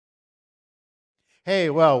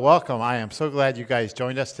Hey, well, welcome. I am so glad you guys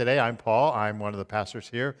joined us today. I'm Paul. I'm one of the pastors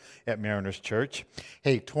here at Mariners Church.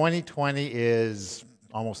 Hey, 2020 is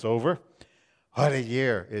almost over. What a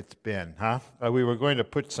year it's been, huh? We were going to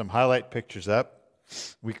put some highlight pictures up.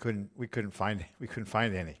 We couldn't find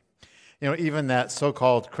any. You know, even that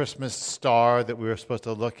so-called Christmas star that we were supposed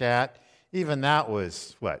to look at, even that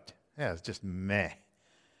was what? Yeah, it's just meh.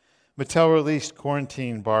 Mattel released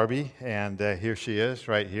Quarantine Barbie, and here she is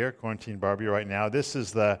right here, Quarantine Barbie right now. This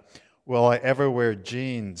is the Will I Ever Wear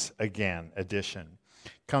Jeans Again edition.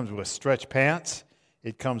 Comes with stretch pants.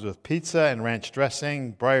 It comes with pizza and ranch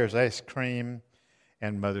dressing, Breyer's ice cream,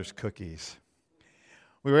 and Mother's cookies.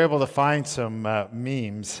 We were able to find some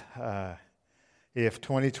memes if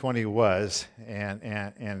 2020 was,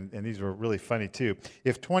 and these were really funny too.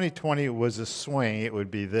 If 2020 was a swing, it would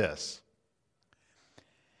be this.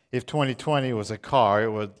 If 2020 was a car,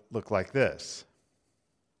 it would look like this.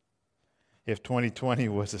 If 2020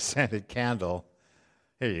 was a scented candle,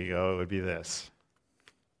 here you go, it would be this.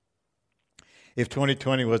 If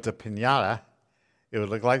 2020 was a piñata, it would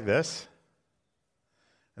look like this.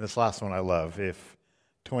 And this last one I love. If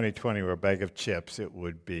 2020 were a bag of chips, it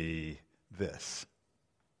would be this.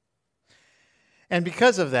 And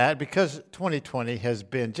because of that, because 2020 has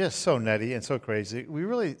been just so nutty and so crazy, we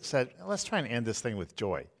really said, let's try and end this thing with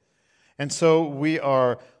joy. And so we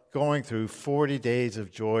are going through 40 days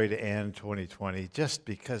of joy to end 2020 just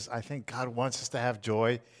because I think God wants us to have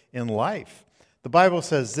joy in life. The Bible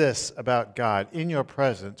says this about God: in your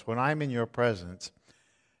presence, when I'm in your presence,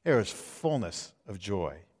 there is fullness of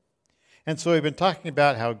joy. And so we've been talking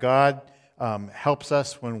about how God helps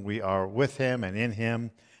us when we are with Him and in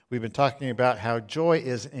Him. We've been talking about how joy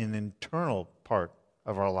is an internal part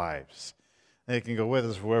of our lives. And it can go with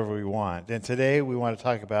us wherever we want. And today we want to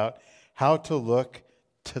talk about how to look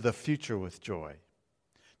to the future with joy.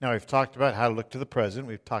 Now, we've talked about how to look to the present.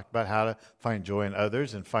 We've talked about how to find joy in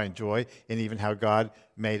others and find joy in even how God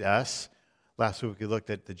made us. Last week we looked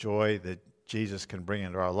at the joy that Jesus can bring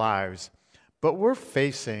into our lives. But we're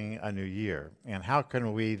facing a new year. And how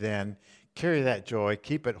can we then carry that joy,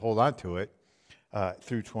 keep it, hold on to it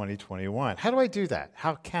through 2021? How do I do that?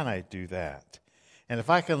 How can I do that? And if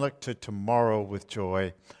I can look to tomorrow with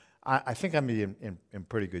joy, I think I'm in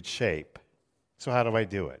pretty good shape. So how do I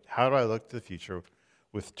do it? How do I look to the future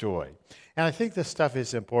with joy? And I think this stuff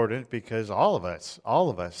is important because all of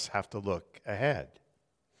us have to look ahead.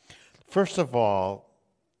 First of all,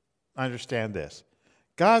 understand this.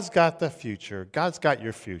 God's got the future. God's got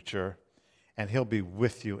your future, and He'll be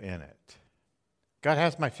with you in it. God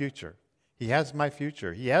has my future. He has my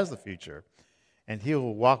future. He has the future, and He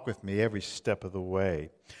will walk with me every step of the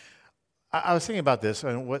way. I was thinking about this,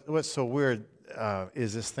 and what's so weird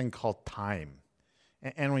is this thing called time.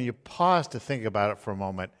 And when you pause to think about it for a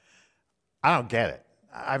moment, I don't get it.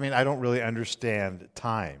 I mean, I don't really understand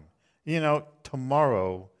time. You know,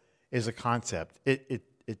 tomorrow is a concept. It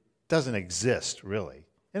doesn't exist, really.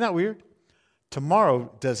 Isn't that weird?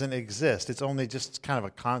 Tomorrow doesn't exist. It's only just kind of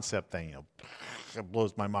a concept thing. You know, it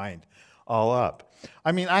blows my mind all up.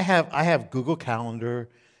 I mean, I have Google Calendar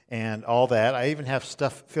and all that. I even have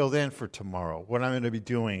stuff filled in for tomorrow, what I'm going to be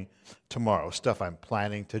doing tomorrow, stuff I'm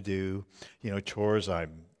planning to do, chores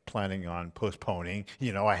I'm planning on postponing.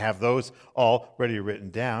 I have those already written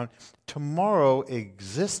down. Tomorrow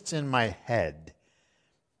exists in my head,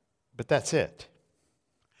 but that's it.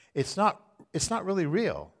 It's not really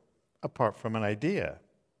real, apart from an idea.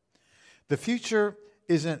 The future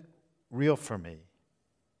isn't real for me,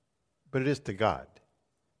 but it is to God.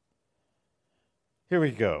 Here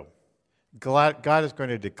we go. God is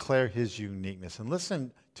going to declare His uniqueness. And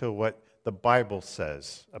listen to what the Bible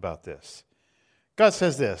says about this. God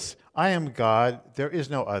says this: I am God, there is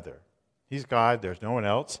no other. He's God, there's no one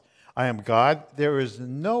else. I am God, there is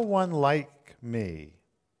no one like me.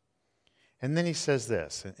 And then He says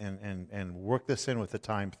this, and work this in with the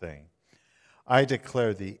time thing. I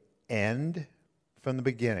declare the end from the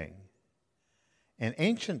beginning, and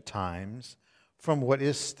ancient times from what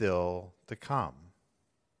is still to come.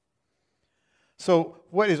 So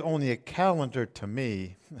what is only a calendar to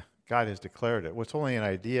me, God has declared it. What's only an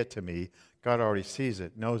idea to me, God already sees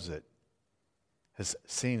it, knows it, has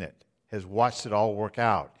seen it, has watched it all work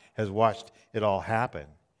out, has watched it all happen.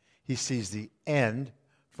 He sees the end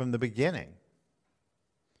from the beginning.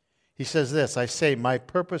 He says this: I say, my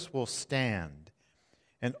purpose will stand,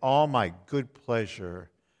 and all my good pleasure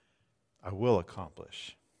I will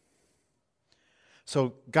accomplish.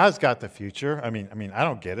 So God's got the future. I mean, I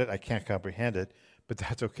don't get it. I can't comprehend it, but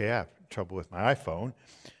that's okay. I have trouble with my iPhone.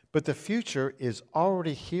 But the future is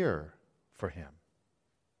already here for Him.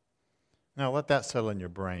 Now let that settle in your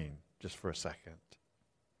brain just for a second.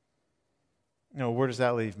 Where does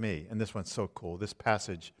that leave me? And this one's so cool. This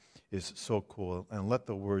passage is so cool. And let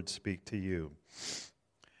the word speak to you.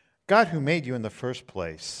 God who made you in the first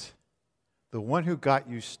place, the one who got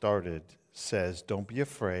you started, says, don't be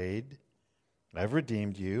afraid. I've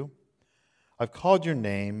redeemed you. I've called your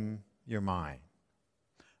name. You're mine.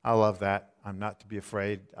 I love that. I'm not to be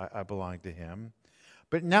afraid. I belong to him.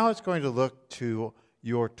 But now it's going to look to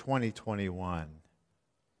your 2021.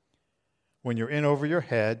 When you're in over your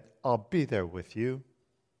head, I'll be there with you.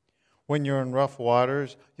 When you're in rough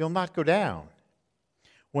waters, you'll not go down.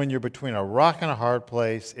 When you're between a rock and a hard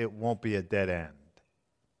place, it won't be a dead end.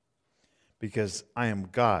 Because I am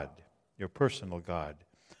God, your personal God,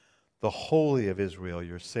 the Holy of Israel,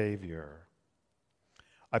 your Savior.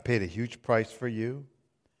 I paid a huge price for you.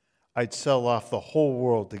 I'd sell off the whole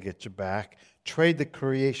world to get you back, trade the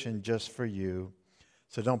creation just for you.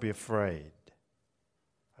 So don't be afraid.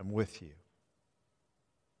 I'm with you.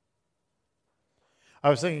 I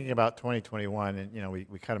was thinking about 2021, and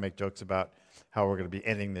we kind of make jokes about how we're going to be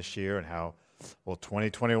ending this year and how,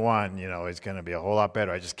 2021, is going to be a whole lot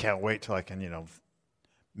better. I just can't wait till I can,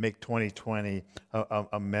 make 2020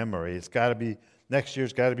 a memory. It's got to be, next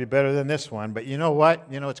year's got to be better than this one. But you know what?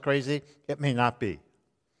 It's crazy. It may not be.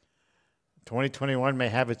 2021 may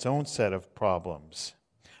have its own set of problems.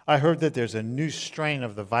 I heard that there's a new strain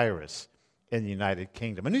of the virus in the United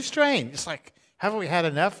Kingdom. A new strain. It's like, haven't we had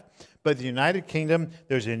enough? But the United Kingdom,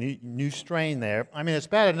 there's a new strain there. I mean, it's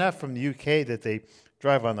bad enough from the UK that they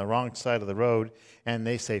drive on the wrong side of the road and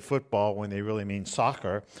they say football when they really mean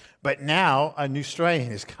soccer. But now a new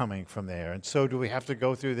strain is coming from there. And so do we have to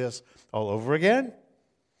go through this all over again?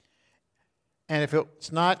 And if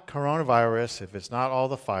it's not coronavirus, if it's not all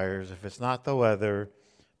the fires, if it's not the weather,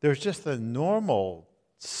 there's just the normal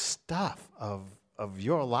stuff of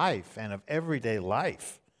your life and of everyday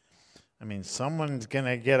life. I mean, someone's going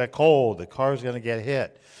to get a cold, the car's going to get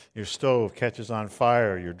hit, your stove catches on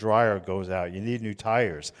fire, your dryer goes out, you need new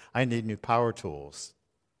tires, I need new power tools.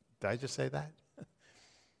 Did I just say that?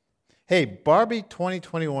 Hey, Barbie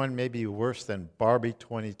 2021 may be worse than Barbie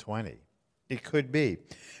 2020. It could be.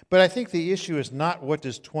 But I think the issue is not what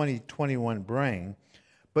does 2021 bring,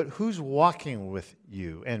 but who's walking with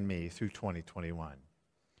you and me through 2021.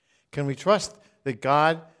 Can we trust that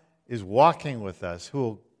God is walking with us, who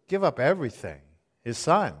will give up everything, his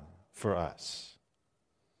son, for us?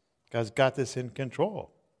 God's got this in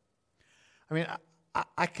control. I mean,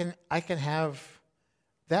 I can have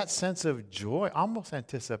that sense of joy, almost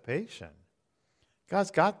anticipation.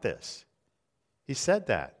 God's got this. He said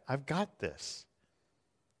that. I've got this.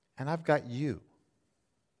 And I've got you.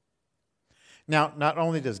 Now, not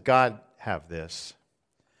only does God have this,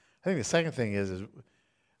 I think the second thing is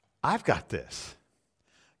I've got this.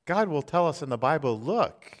 God will tell us in the Bible,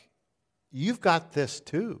 look, you've got this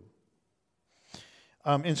too.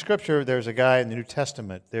 In Scripture, there's a guy in the New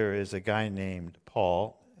Testament, there is a guy named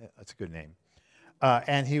Paul. That's a good name.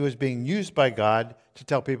 And he was being used by God to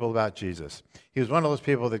tell people about Jesus. He was one of those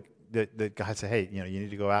people that God said, hey, you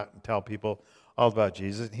need to go out and tell people all about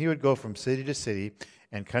Jesus. And he would go from city to city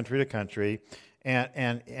and country to country.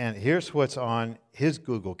 And here's what's on his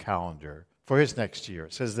Google Calendar for his next year.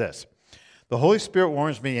 It says this: the Holy Spirit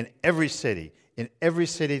warns me in every city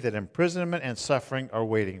that imprisonment and suffering are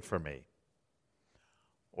waiting for me.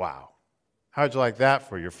 Wow. How'd you like that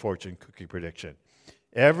for your fortune cookie prediction?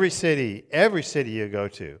 Every city you go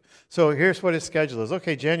to. So here's what his schedule is.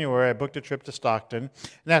 Okay, January, I booked a trip to Stockton,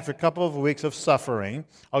 and after a couple of weeks of suffering,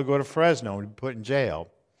 I'll go to Fresno and be put in jail.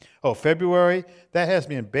 Oh, February, that has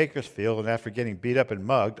me in Bakersfield, and after getting beat up and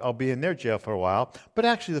mugged, I'll be in their jail for a while, but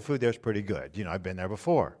actually the food there's pretty good. I've been there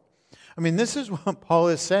before. I mean, this is what Paul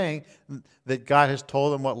is saying, that God has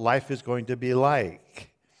told him what life is going to be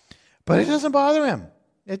like. But it doesn't bother him.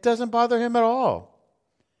 It doesn't bother him at all.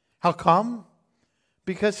 How come?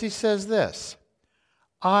 Because he says this: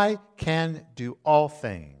 I can do all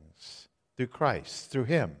things through Christ, through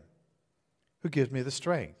him, who gives me the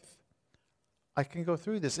strength. I can go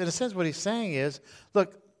through this. In a sense, what he's saying is,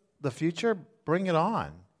 look, the future, bring it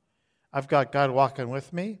on. I've got God walking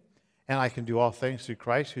with me, and I can do all things through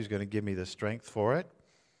Christ, who's going to give me the strength for it.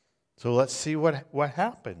 So let's see what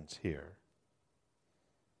happens here.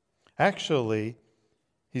 Actually,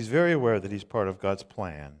 he's very aware that he's part of God's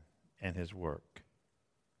plan and his work.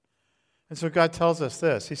 And so God tells us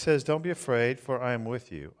this. He says, don't be afraid, for I am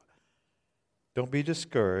with you. Don't be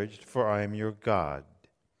discouraged, for I am your God.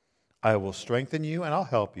 I will strengthen you and I'll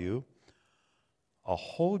help you. I'll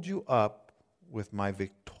hold you up with my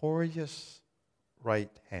victorious right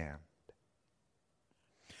hand.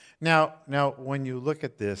 Now, when you look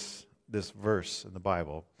at this verse in the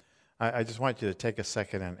Bible, I just want you to take a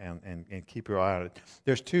second and keep your eye on it.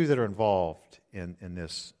 There's two that are involved in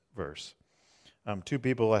this verse. Two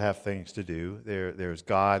people that have things to do. There's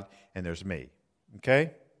God and there's me.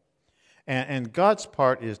 Okay? And God's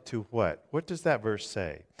part is to what? What does that verse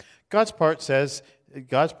say? God's part is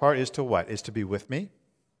to what? Is to be with me.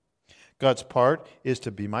 God's part is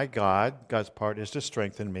to be my God. God's part is to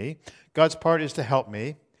strengthen me. God's part is to help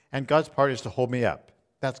me. And God's part is to hold me up.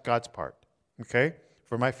 That's God's part. Okay?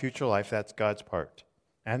 For my future life, that's God's part.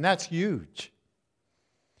 And that's huge.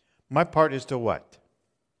 My part is to what?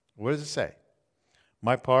 What does it say?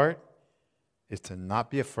 My part is to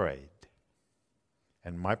not be afraid.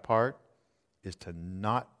 And my part is to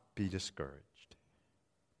not be discouraged.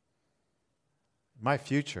 My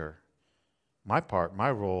future, my part,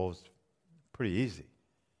 my role is pretty easy.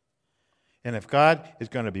 And if God is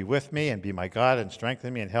going to be with me and be my God and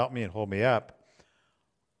strengthen me and help me and hold me up,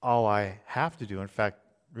 all I have to do, in fact,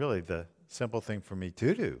 really the simple thing for me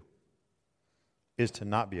to do, is to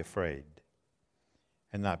not be afraid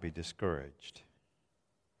and not be discouraged.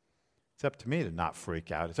 It's up to me to not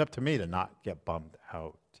freak out. It's up to me to not get bummed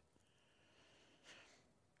out.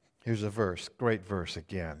 Here's a verse, great verse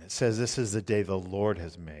again. It says, "This is the day the Lord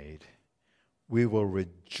has made. We will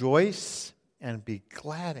rejoice and be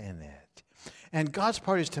glad in it." And God's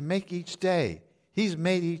part is to make each day. He's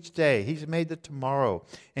made each day. He's made the tomorrow,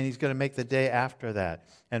 and He's going to make the day after that.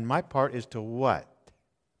 And my part is to what?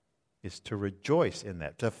 Is to rejoice in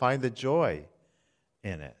that, to find the joy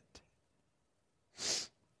in it.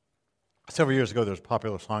 Several years ago, there was a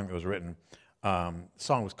popular song that was written. The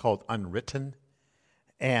song was called "Unwritten."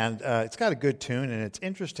 And it's got a good tune, and it's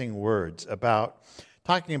interesting words about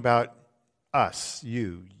talking about us,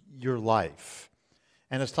 you, your life.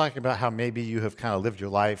 And it's talking about how maybe you have kind of lived your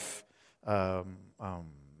life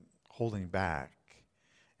holding back.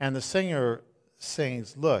 And the singer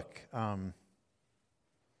sings, look,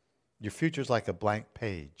 your future's like a blank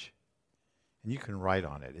page, and you can write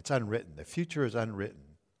on it. It's unwritten. The future is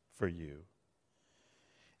unwritten for you.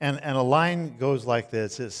 And a line goes like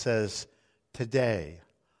this. It says, today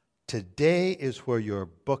is where your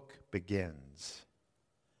book begins.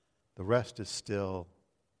 The rest is still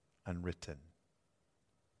unwritten.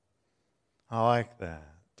 I like that.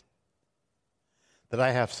 That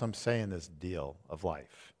I have some say in this deal of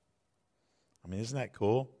life. I mean, isn't that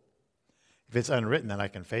cool? If it's unwritten, then I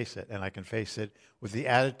can face it, and I can face it with the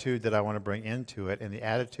attitude that I want to bring into it, and the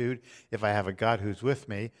attitude, if I have a God who's with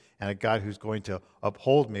me, and a God who's going to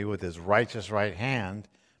uphold me with His righteous right hand,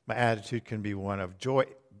 my attitude can be one of joy,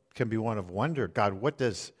 can be one of wonder. God, what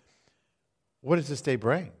does this day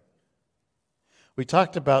bring? We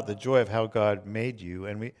talked about the joy of how God made you,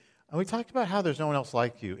 and we talked about how there's no one else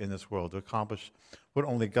like you in this world to accomplish what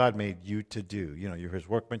only God made you to do. You know, you're His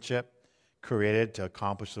workmanship, created to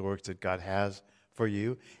accomplish the works that God has for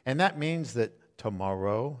you. And that means that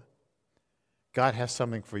tomorrow, God has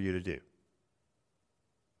something for you to do.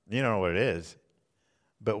 You don't know what it is,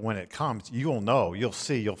 but when it comes, you'll know, you'll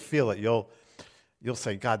see, you'll feel it, you'll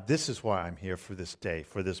say, God, this is why I'm here for this day,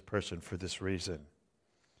 for this person, for this reason.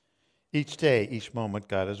 Each day, each moment,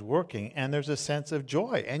 God is working, and there's a sense of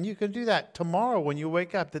joy. And you can do that tomorrow when you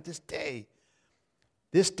wake up, that this day,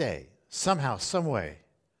 somehow, some way,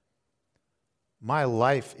 my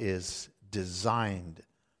life is designed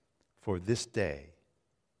for this day.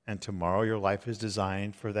 And tomorrow, your life is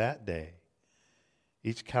designed for that day.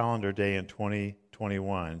 Each calendar day in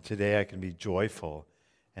 2021, today I can be joyful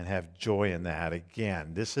and have joy in that.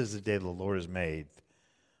 Again, this is the day the Lord has made.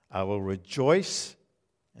 I will rejoice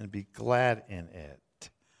and be glad in it.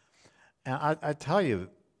 And I tell you,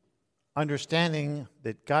 understanding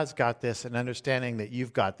that God's got this and understanding that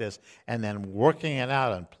you've got this and then working it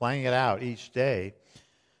out and playing it out each day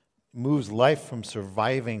moves life from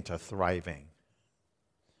surviving to thriving.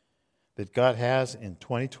 That God has in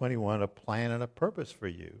 2021 a plan and a purpose for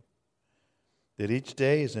you. That each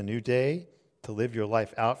day is a new day to live your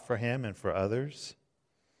life out for Him and for others.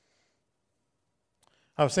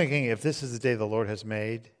 I was thinking, if this is the day the Lord has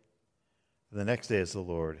made, the next day is the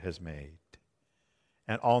Lord has made.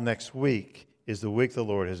 And all next week is the week the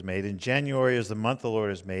Lord has made. And January is the month the Lord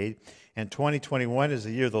has made. And 2021 is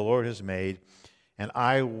the year the Lord has made. And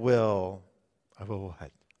I will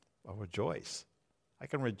what? I'll rejoice. I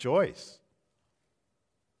can rejoice.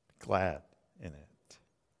 Glad in it.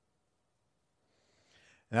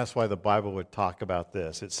 And that's why the Bible would talk about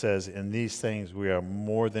this. It says, in these things we are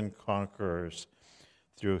more than conquerors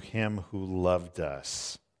through Him who loved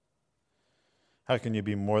us. How can you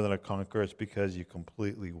be more than a conqueror? It's because you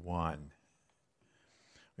completely won.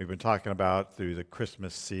 We've been talking about through the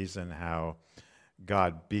Christmas season how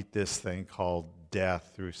God beat this thing called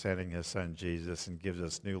death through sending his son Jesus and gives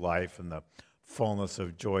us new life and the fullness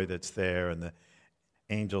of joy that's there. And the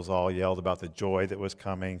angels all yelled about the joy that was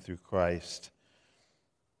coming through Christ.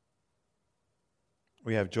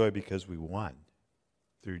 We have joy because we won.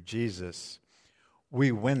 Through Jesus,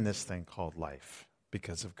 we win this thing called life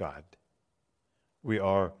because of God. We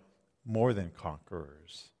are more than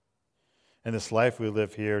conquerors. And this life we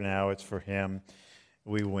live here now, it's for him.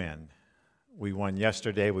 We win. We won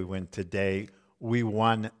yesterday, we win today, we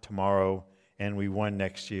won tomorrow, and we won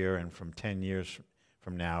next year, and from 10 years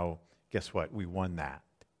from now, guess what? We won that.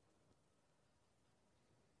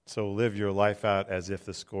 So live your life out as if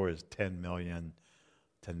the score is 10 million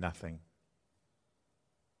to nothing.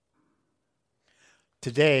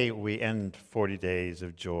 Today, we end 40 days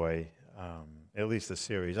of joy, at least the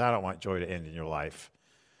series. I don't want joy to end in your life.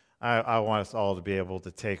 I want us all to be able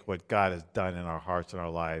to take what God has done in our hearts and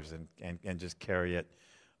our lives and just carry it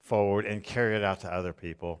forward and carry it out to other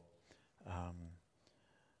people.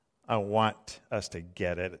 I want us to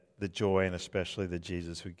get it, the joy, and especially the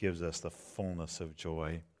Jesus who gives us the fullness of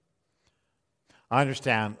joy. I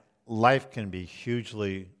understand life can be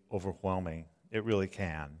hugely overwhelming. It really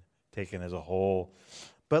can, taken as a whole.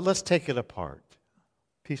 But let's take it apart,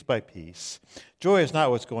 piece by piece. Joy is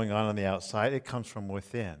not what's going on the outside. It comes from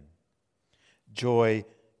within. Joy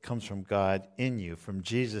comes from God in you, from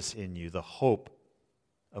Jesus in you, the hope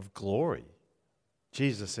of glory.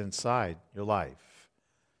 Jesus inside your life.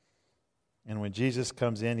 And when Jesus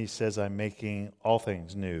comes in, he says, I'm making all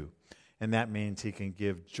things new. And that means he can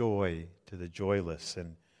give joy to the joyless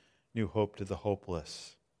and new hope to the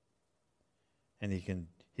hopeless. And he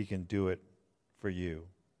can do it for you.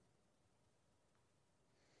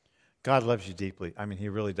 God loves you deeply. I mean, he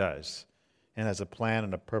really does. And has a plan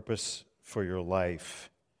and a purpose for your life.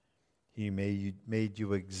 He made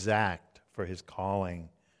you exact for his calling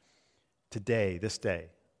today, this day.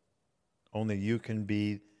 Only you can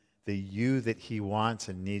be the you that he wants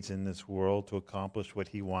and needs in this world to accomplish what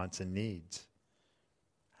he wants and needs.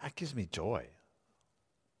 That gives me joy.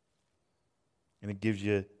 And it gives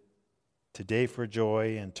you today for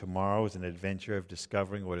joy, and tomorrow is an adventure of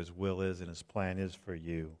discovering what his will is and his plan is for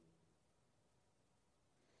you.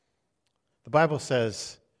 The Bible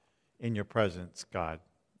says, in your presence, God,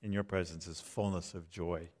 in your presence is fullness of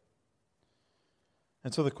joy.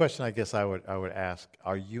 And so the question I guess I would ask,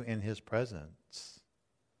 are you in his presence?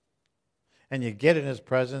 And you get in his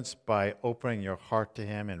presence by opening your heart to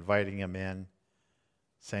him, inviting him in,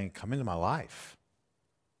 saying, come into my life.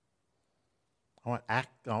 I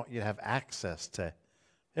want you to have access to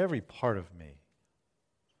every part of me.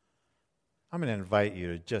 I'm going to invite you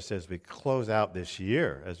to, just as we close out this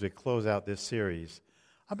year, as we close out this series,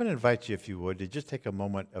 I'm going to invite you, if you would, to just take a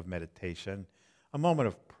moment of meditation, a moment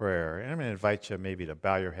of prayer. And I'm going to invite you maybe to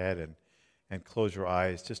bow your head and close your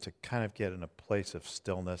eyes just to kind of get in a place of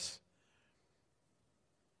stillness.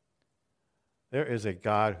 There is a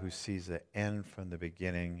God who sees the end from the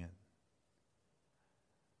beginning.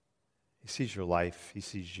 He sees your life. He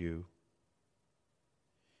sees you.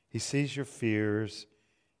 He sees your fears.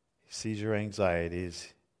 He sees your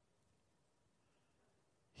anxieties.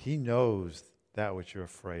 He knows that which you're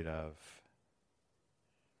afraid of.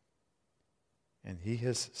 And he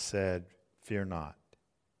has said, fear not.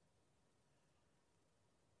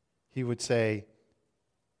 He would say,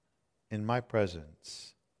 in my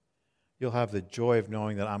presence, you'll have the joy of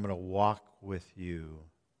knowing that I'm going to walk with you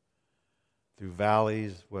through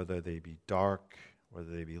valleys, whether they be dark,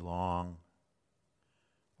 whether they be long,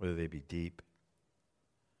 whether they be deep.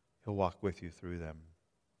 He'll walk with you through them.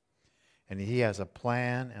 And he has a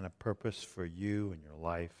plan and a purpose for you and your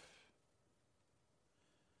life.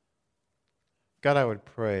 God, I would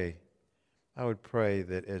pray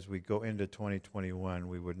that as we go into 2021,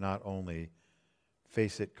 we would not only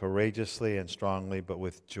face it courageously and strongly, but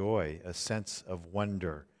with joy, a sense of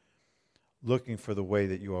wonder, looking for the way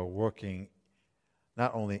that you are working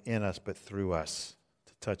not only in us, but through us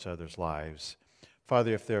to touch others' lives.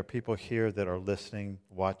 Father, if there are people here that are listening,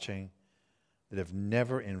 watching, that have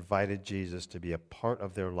never invited Jesus to be a part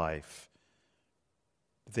of their life,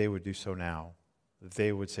 they would do so now.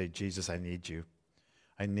 They would say, Jesus, I need you.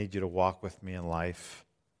 I need you to walk with me in life.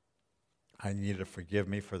 I need you to forgive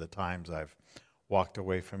me for the times I've walked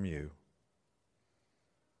away from you.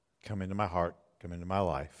 Come into my heart. Come into my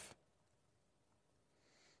life.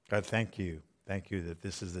 God, thank you. Thank you that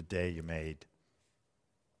this is the day you made.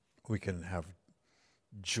 We can have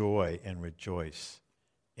joy and rejoice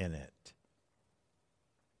in it.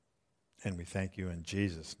 And we thank you in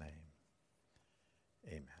Jesus' name.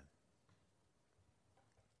 Amen.